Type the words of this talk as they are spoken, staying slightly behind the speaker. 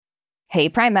Hey,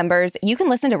 Prime members, you can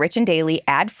listen to Rich and Daily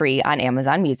ad-free on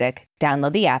Amazon Music.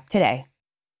 Download the app today.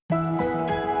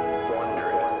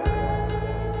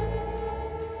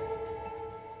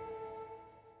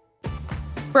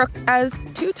 Brooke, as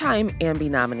two-time Ambie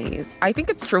nominees, I think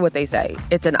it's true what they say.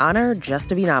 It's an honor just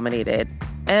to be nominated.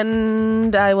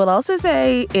 And I will also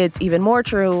say it's even more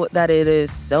true that it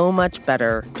is so much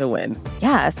better to win.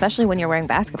 Yeah, especially when you're wearing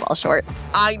basketball shorts.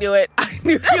 I knew it. I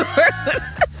knew you were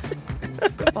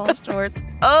basketball shorts.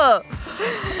 Ugh.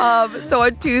 So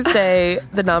on Tuesday,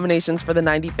 the nominations for the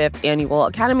 95th Annual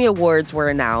Academy Awards were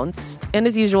announced. And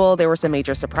as usual, there were some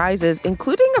major surprises,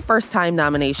 including a first-time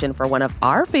nomination for one of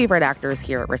our favorite actors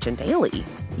here at Rich and Daily.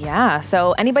 Yeah,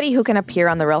 so anybody who can appear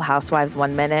on The Real Housewives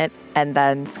 1 minute and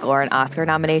then score an Oscar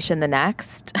nomination the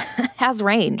next has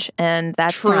range. And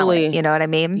that's truly, talent, you know what I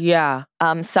mean? Yeah.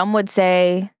 Some would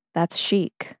say that's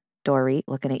chic. Dory,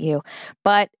 looking at you.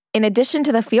 But in addition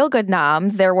to the feel-good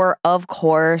noms, there were, of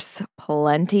course,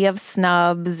 plenty of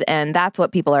snubs, and that's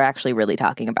what people are actually really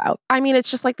talking about. I mean,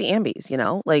 it's just like the Ambies, you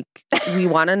know? Like, we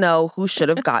want to know who should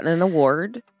have gotten an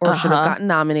award or should have gotten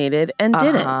nominated and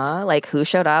didn't. Like, who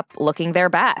showed up looking their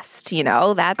best, you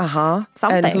know? That's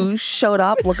something. And who showed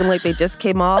up looking like they just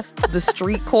came off the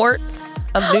street courts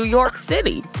of New York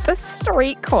City. The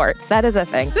street courts, that is a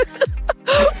thing.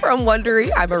 From Wondery,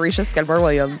 I'm Marisha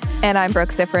Skidmore-Williams. And I'm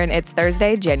Brooke Siffrin. It's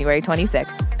Thursday, January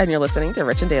 26th. And you're listening to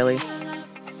Rich and Daily.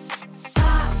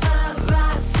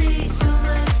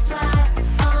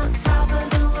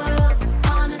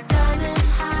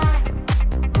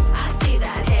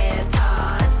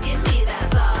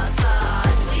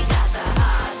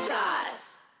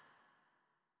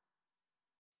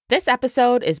 This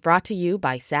episode is brought to you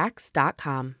by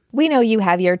Saks.com. We know you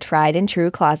have your tried and true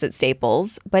closet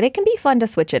staples, but it can be fun to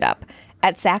switch it up.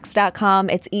 At Saks.com,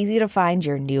 it's easy to find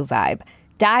your new vibe.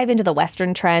 Dive into the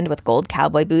Western trend with gold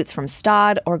cowboy boots from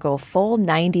Staud or go full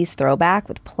 90s throwback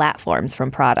with platforms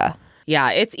from Prada.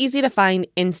 Yeah, it's easy to find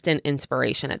instant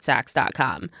inspiration at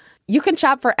Saks.com. You can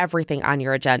shop for everything on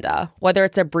your agenda, whether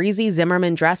it's a breezy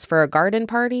Zimmermann dress for a garden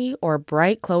party or a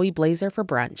bright Chloe blazer for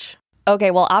brunch.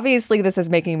 Okay, well, obviously this is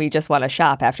making me just want to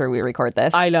shop after we record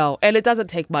this. I know, and it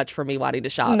doesn't take much for me wanting to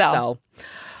shop. No. So.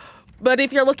 But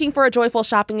if you're looking for a joyful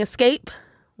shopping escape,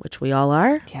 which we all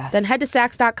are, then head to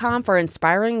Saks.com for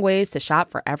inspiring ways to shop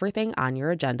for everything on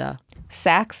your agenda.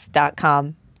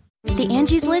 Saks.com. The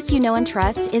Angie's List you know and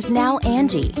trust is now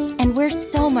Angie, and we're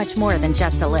so much more than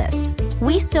just a list.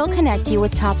 We still connect you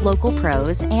with top local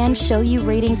pros and show you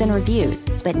ratings and reviews,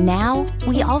 but now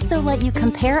we also let you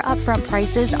compare upfront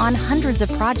prices on hundreds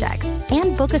of projects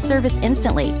and book a service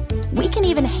instantly. We can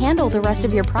even handle the rest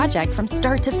of your project from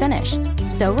start to finish.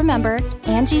 So remember,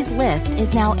 Angie's List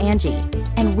is now Angie,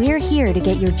 and we're here to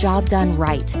get your job done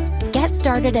right. Get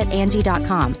started at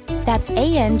Angie.com. That's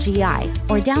ANGI,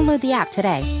 or download the app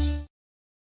today.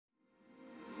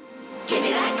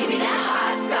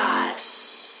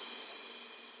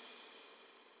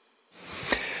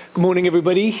 Good morning,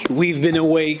 everybody. We've been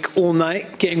awake all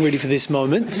night getting ready for this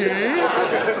moment.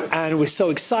 And we're so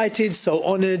excited, so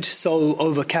honored, so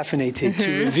over-caffeinated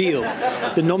to reveal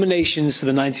the nominations for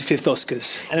the 95th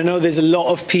Oscars. And I know there's a lot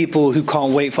of people who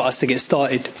can't wait for us to get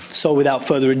started. So without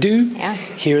further ado,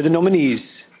 here are the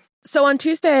nominees. So on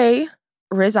Tuesday,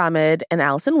 Riz Ahmed and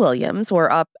Allison Williams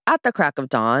were up at the crack of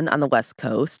dawn on the West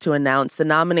Coast to announce the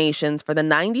nominations for the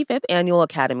 95th Annual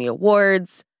Academy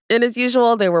Awards. And as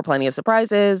usual, there were plenty of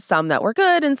surprises, some that were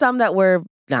good and some that were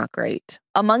not great.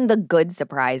 Among the good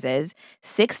surprises,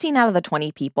 16 out of the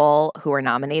 20 people who were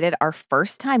nominated are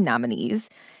first-time nominees.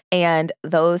 And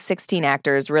those 16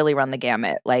 actors really run the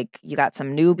gamut. Like, you got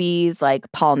some newbies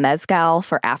like Paul Mescal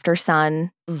for After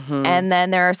Sun. And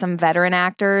then there are some veteran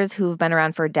actors who've been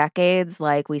around for decades.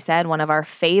 Like we said, one of our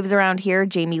faves around here,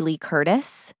 Jamie Lee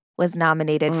Curtis, was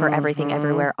nominated for Everything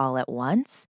Everywhere All at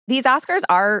Once. These Oscars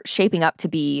are shaping up to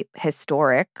be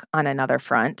historic on another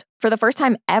front. For the first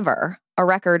time ever, a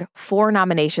record 4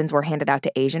 nominations were handed out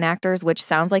to Asian actors, which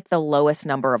sounds like the lowest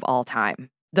number of all time.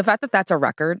 The fact that that's a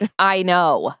record. I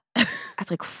know.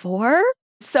 That's like 4?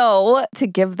 So to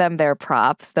give them their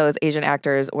props, those Asian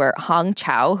actors were Hong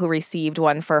Chow, who received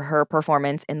one for her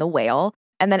performance in The Whale.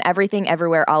 And then Everything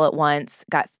Everywhere All at Once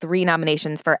got 3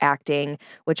 nominations for acting,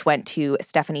 which went to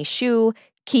Stephanie Hsu,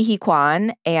 Ki Hee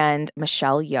Kwan, and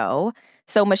Michelle Yeoh.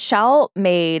 So Michelle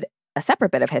made a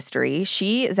separate bit of history.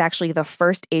 She is actually the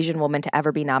first Asian woman to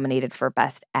ever be nominated for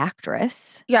Best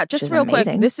Actress. Yeah, just real quick,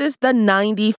 this is the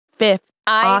 95th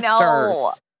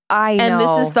Oscars. I know. And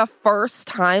this is the first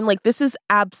time. Like, this is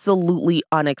absolutely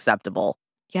unacceptable.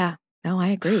 Yeah. No, I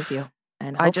agree with you.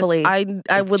 And I hopefully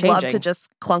would love to just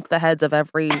clunk the heads of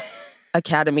every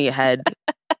Academy head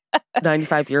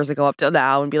 95 years ago up till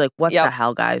now and be like, what Yep. the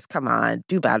hell, guys? Come on,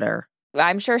 do better.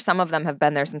 I'm sure some of them have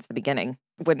been there since the beginning.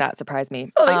 Would not surprise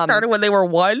me. So they started when they were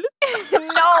 1?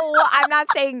 No, I'm not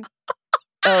saying.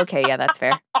 Okay, yeah, that's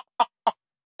fair.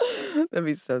 That'd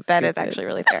be so stupid. That is actually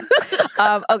really fair.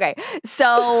 Okay,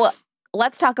 so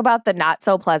let's talk about the not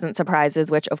so pleasant surprises,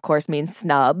 which of course means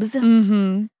snubs.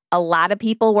 Mm-hmm. A lot of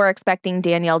people were expecting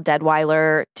Danielle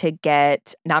Deadwyler to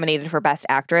get nominated for Best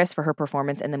Actress for her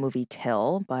performance in the movie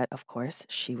Till, but of course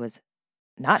she was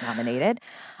not nominated.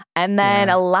 And then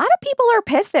a lot of people are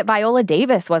pissed that Viola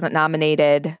Davis wasn't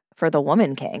nominated for The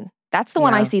Woman King. That's the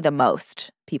one I see the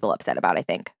most people upset about, I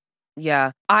think.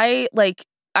 Yeah. I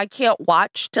can't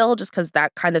watch Till just because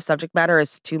that kind of subject matter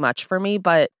is too much for me,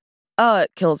 but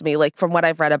it kills me. Like, from what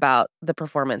I've read about the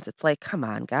performance, it's like, come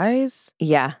on, guys.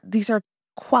 Yeah. These are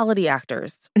quality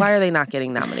actors. Why are they not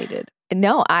getting nominated?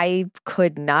 No, I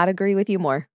could not agree with you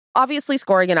more. Obviously,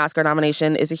 scoring an Oscar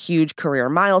nomination is a huge career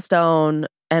milestone,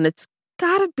 and it's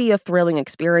gotta be a thrilling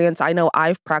experience. I know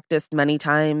I've practiced many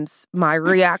times my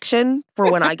reaction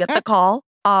for when I get the call.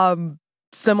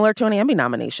 Similar to an Emmy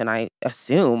nomination, I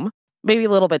assume. Maybe a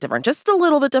little bit different. Just a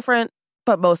little bit different,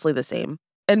 but mostly the same.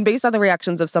 And based on the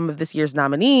reactions of some of this year's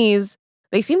nominees,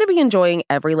 they seem to be enjoying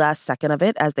every last second of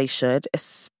it, as they should,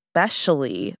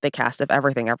 especially the cast of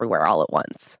Everything Everywhere All at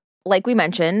Once. Like we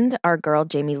mentioned, our girl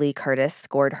Jamie Lee Curtis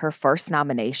scored her first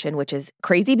nomination, which is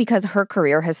crazy because her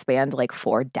career has spanned like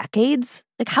 4 decades.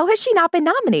 Like, how has she not been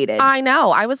nominated? I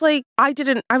know. I was like,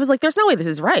 there's no way this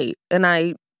is right. And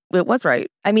it was right.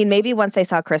 I mean, maybe once they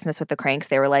saw Christmas with the Cranks,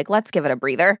 they were like, let's give it a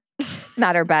breather.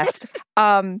 Not her best.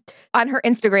 On her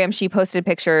Instagram, she posted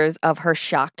pictures of her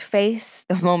shocked face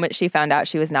the moment she found out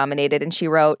she was nominated. And she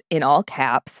wrote in all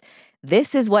caps,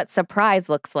 "This is what surprise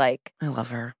looks like." I love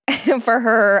her. For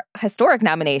her historic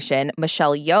nomination,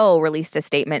 Michelle Yeoh released a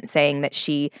statement saying that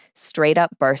she straight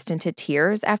up burst into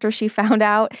tears after she found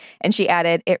out. And she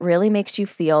added, "It really makes you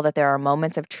feel that there are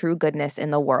moments of true goodness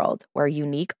in the world where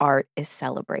unique art is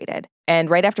celebrated." And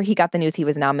right after he got the news he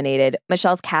was nominated,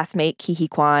 Michelle's castmate, Ke Huy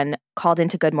Quan, called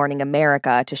into Good Morning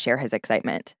America to share his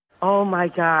excitement. Oh, my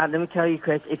God. Let me tell you,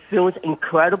 Chris, it feels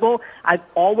incredible. I've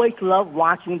always loved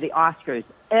watching the Oscars.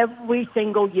 Every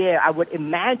single year, I would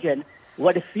imagine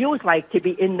what it feels like to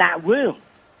be in that room.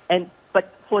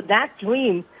 But for that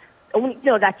dream,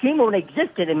 that dream only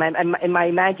existed in my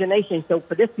imagination. So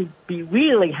for this to be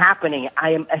really happening, I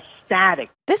am ecstatic.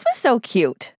 This was so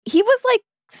cute. He was like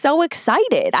so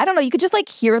excited. I don't know. You could just like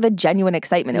hear the genuine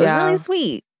excitement. It was really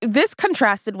sweet. This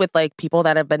contrasted with like people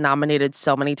that have been nominated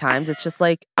so many times. It's just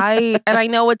like, I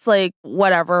know it's like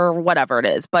whatever it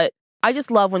is, but I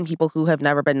just love when people who have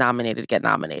never been nominated get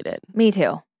nominated. Me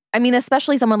too. I mean,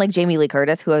 especially someone like Jamie Lee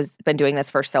Curtis, who has been doing this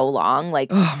for so long,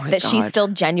 like she's still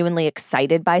genuinely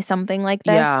excited by something like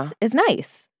this is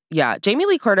nice. Yeah. Jamie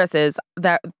Lee Curtis is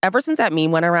that ever since that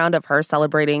meme went around of her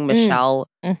celebrating Michelle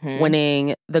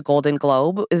winning the Golden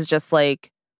Globe is just like,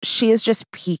 she is just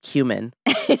peak human.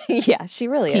 Yeah, she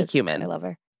really is. Peak human. I love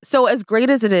her. So as great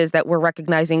as it is that we're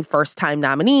recognizing first-time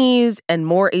nominees and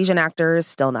more Asian actors,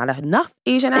 still not enough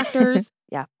Asian actors.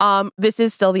 Yeah. This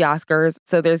is still the Oscars,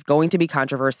 so there's going to be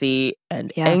controversy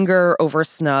and anger over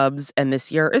snubs, and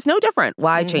this year is no different.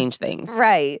 Why change things?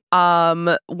 Right.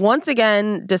 Once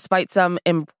again, despite some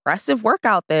impressive work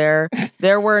out there,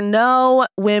 there were no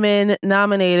women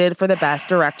nominated for the Best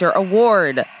Director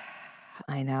award.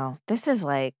 I know. This is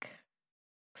like,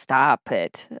 stop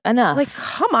it. Enough. Like,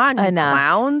 come on, you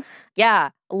clowns. Yeah,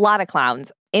 a lot of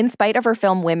clowns. In spite of her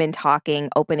film Women Talking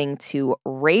opening to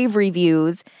rave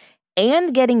reviews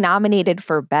and getting nominated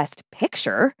for Best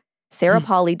Picture, Sarah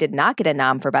Polley did not get a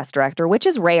nom for Best Director, which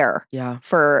is rare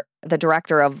for the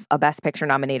director of a Best Picture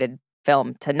nominated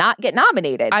film to not get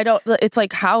nominated. It's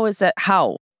like, how is it?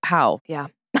 How? Yeah.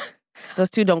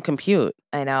 Those two don't compute.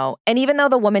 I know. And even though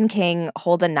The Woman King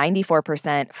holds a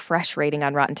 94% fresh rating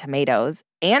on Rotten Tomatoes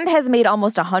and has made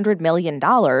almost $100 million,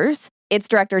 its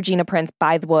director, Gina Prince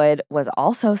Bythewood, was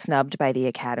also snubbed by the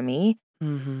Academy.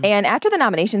 Mm-hmm. And after the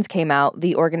nominations came out,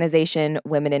 the organization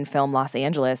Women in Film Los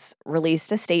Angeles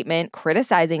released a statement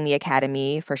criticizing the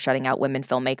Academy for shutting out women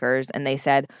filmmakers. And they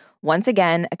said, once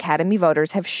again, Academy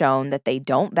voters have shown that they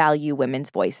don't value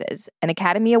women's voices. An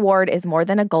Academy Award is more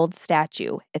than a gold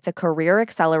statue. It's a career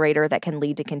accelerator that can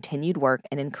lead to continued work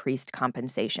and increased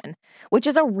compensation, which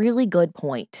is a really good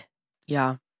point.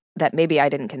 Yeah. That maybe I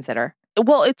didn't consider.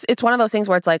 Well, it's one of those things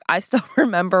where it's like, I still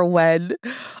remember when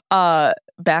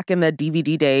back in the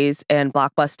DVD days and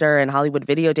Blockbuster and Hollywood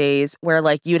Video days where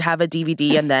like you'd have a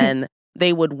DVD and then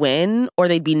they would win or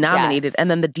they'd be nominated and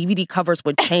then the DVD covers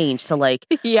would change to like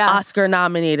Oscar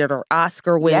nominated or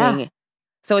Oscar winning.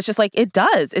 So it's just like, it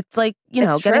does. It's like, you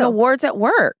know, It's getting true. awards at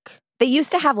work. They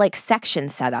used to have like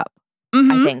sections set up,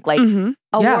 I think, like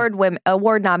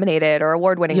award nominated or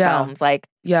award winning films. Like,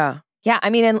 Yeah. I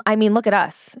mean, look at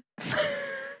us.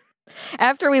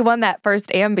 After we won that first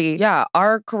Ambie. Yeah.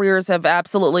 Our careers have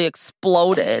absolutely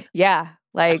exploded. Yeah.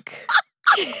 Like,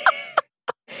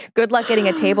 good luck getting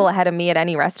a table ahead of me at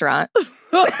any restaurant.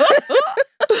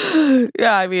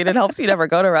 Yeah, I mean, it helps you never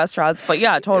go to restaurants, but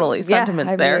yeah, totally.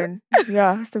 Sentiments there.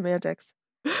 Yeah, semantics.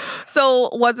 So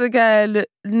once again,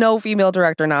 no female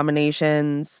director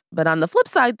nominations. But on the flip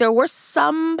side, there were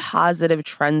some positive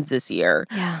trends this year.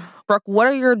 Yeah. Brooke, what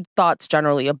are your thoughts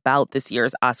generally about this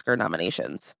year's Oscar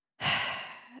nominations?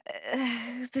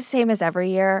 The same as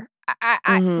every year.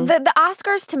 The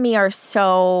Oscars to me are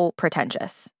so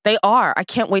pretentious. They are. I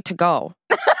can't wait to go.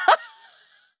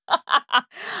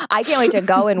 I can't wait to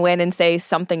go and win and say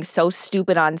something so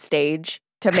stupid on stage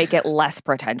to make it less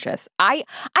pretentious. I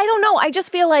don't know. I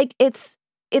just feel like it's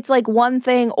like one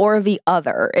thing or the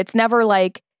other. It's never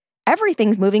like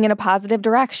everything's moving in a positive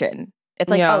direction. It's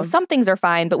like, oh, some things are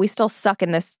fine, but we still suck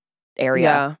in this area.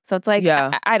 Yeah. So it's like,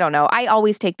 I don't know. I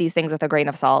always take these things with a grain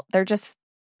of salt. They're just,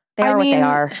 they are what they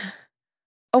are.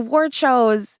 Award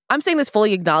shows, I'm saying this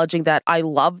fully acknowledging that I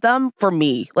love them for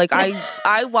me. Like,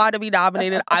 I want to be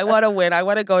nominated. I want to win. I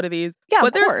want to go to these. Yeah,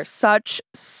 but of course. they're such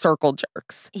circle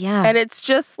jerks. Yeah. And it's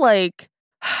just like,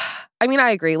 I mean,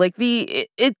 I agree. Like,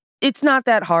 it's not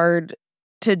that hard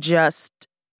to just,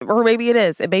 or maybe it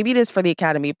is. Maybe it is for the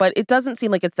Academy, but it doesn't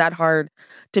seem like it's that hard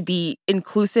to be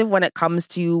inclusive when it comes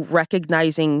to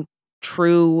recognizing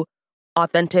true,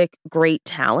 authentic, great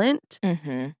talent.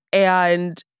 Mm-hmm.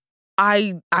 And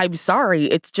I'm sorry.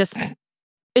 It's just,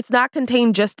 it's not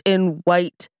contained just in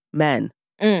white men.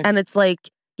 And it's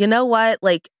like, you know what?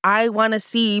 Like, I want to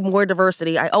see more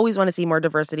diversity. I always want to see more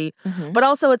diversity. Mm-hmm. But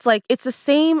also it's like, it's the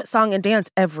same song and dance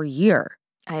every year.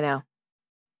 I know.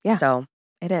 Yeah. So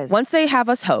it is. once they have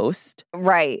us host,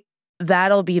 right.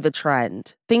 that'll be the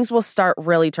trend. Things will start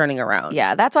really turning around.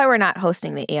 Yeah. That's why we're not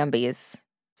hosting the Ambies,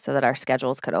 so that our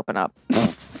schedules could open up.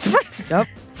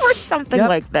 For something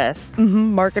like this.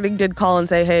 Mm-hmm. Marketing did call and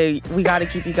say, hey, we got to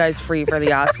keep you guys free for the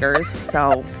Oscars.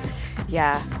 So,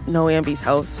 yeah. No Ambies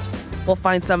host. We'll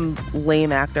find some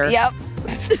lame actor. Yep.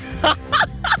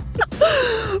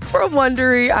 From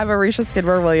Wondery, I'm Arisha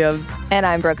Skidmore-Williams. And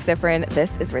I'm Brooke Sifrin.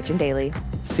 This is Rich and Daily.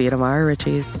 See you tomorrow,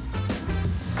 Richies.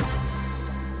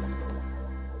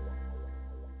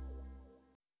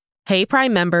 Hey,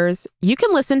 Prime members, you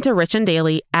can listen to Rich and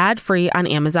Daily ad-free on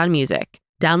Amazon Music.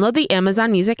 Download the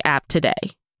Amazon Music app today.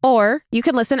 Or you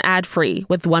can listen ad-free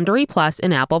with Wondery Plus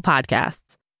in Apple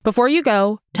Podcasts. Before you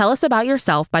go, tell us about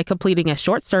yourself by completing a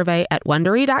short survey at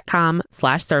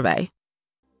Wondery.com/survey.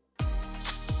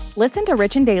 Listen to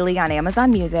Rich and Daily on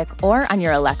Amazon Music or on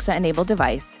your Alexa-enabled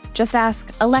device. Just ask,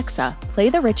 Alexa, play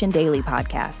the Rich and Daily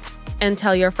podcast. And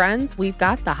tell your friends we've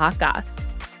got the hot goss.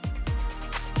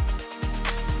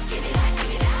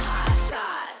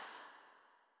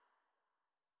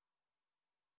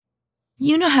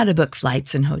 You know how to book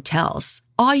flights and hotels.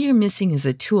 All you're missing is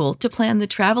a tool to plan the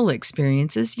travel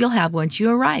experiences you'll have once you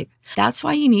arrive. That's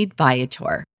why you need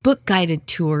Viator. Book guided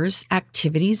tours,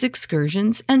 activities,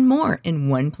 excursions, and more in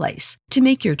one place to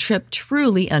make your trip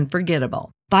truly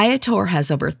unforgettable. Viator has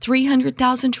over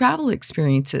 300,000 travel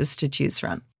experiences to choose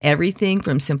from. Everything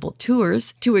from simple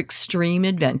tours to extreme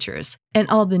adventures and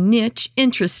all the niche,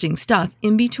 interesting stuff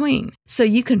in between. So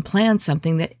you can plan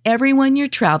something that everyone you're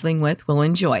traveling with will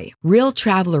enjoy. Real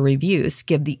traveler reviews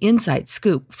give the inside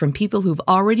scoop from people who've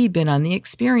already been on the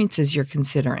experiences you're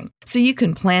considering. So you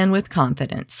can plan with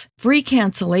confidence. Free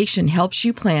cancellation helps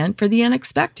you plan for the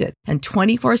unexpected. And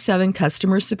 24/7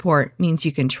 customer support means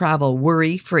you can travel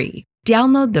worry-free.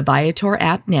 Download the Viator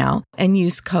app now and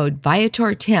use code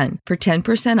Viator10 for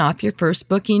 10% off your first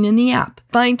booking in the app.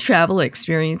 Find travel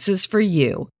experiences for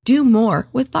you. Do more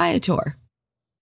with Viator.